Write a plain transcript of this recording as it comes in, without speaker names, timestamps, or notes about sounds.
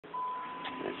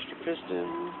Extra piston.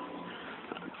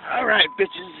 Alright,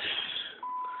 bitches.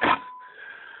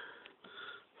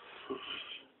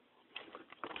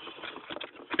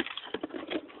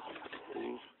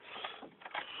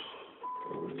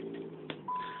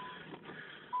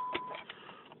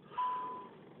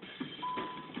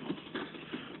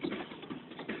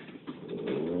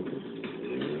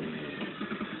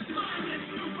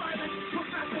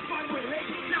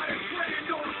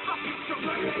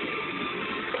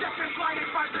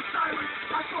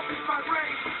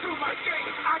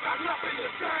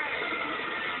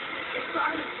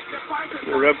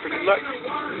 We're up pretty luck.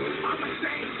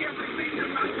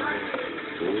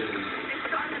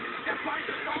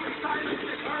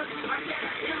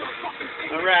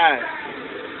 Alright.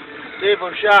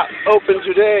 Depot shop open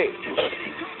today.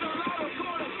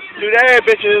 Today,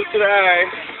 bitches, today.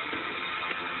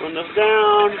 Windows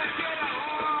down.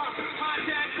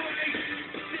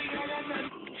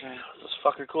 Okay, let this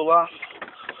fucker cool off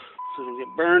so we don't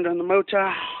get burned on the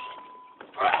motor.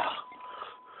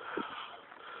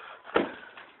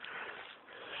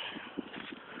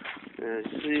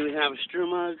 See, we have a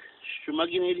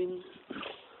strumuginating.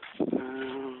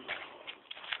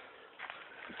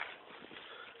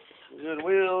 Good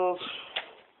wheels.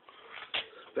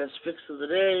 Best fix of the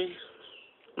day.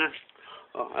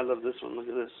 Oh, I love this one. Look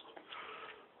at this.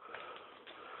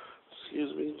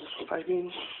 Excuse me,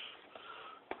 piping.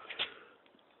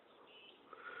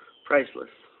 Priceless.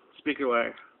 Speaker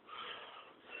wire.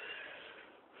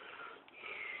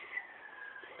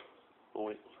 Oh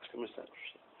wait, I missed that.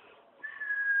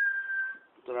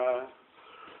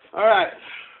 Alright,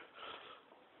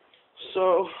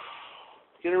 so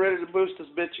getting ready to boost this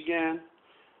bitch again.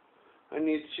 I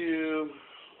need to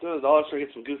go to the dollar store and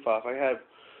get some goof off. I had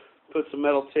put some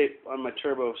metal tape on my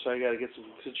turbo, so I gotta get some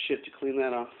good shit to clean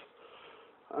that off.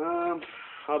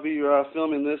 I'll be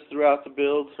filming this throughout the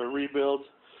build, or rebuild,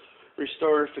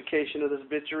 restorification of this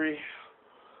bitchery.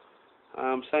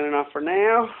 I'm signing off for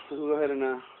now. We'll go ahead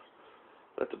and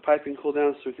let the piping cool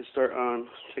down so we can start on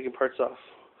taking parts off.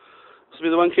 This will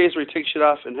be the one case where you take shit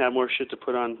off and have more shit to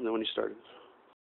put on than when you started.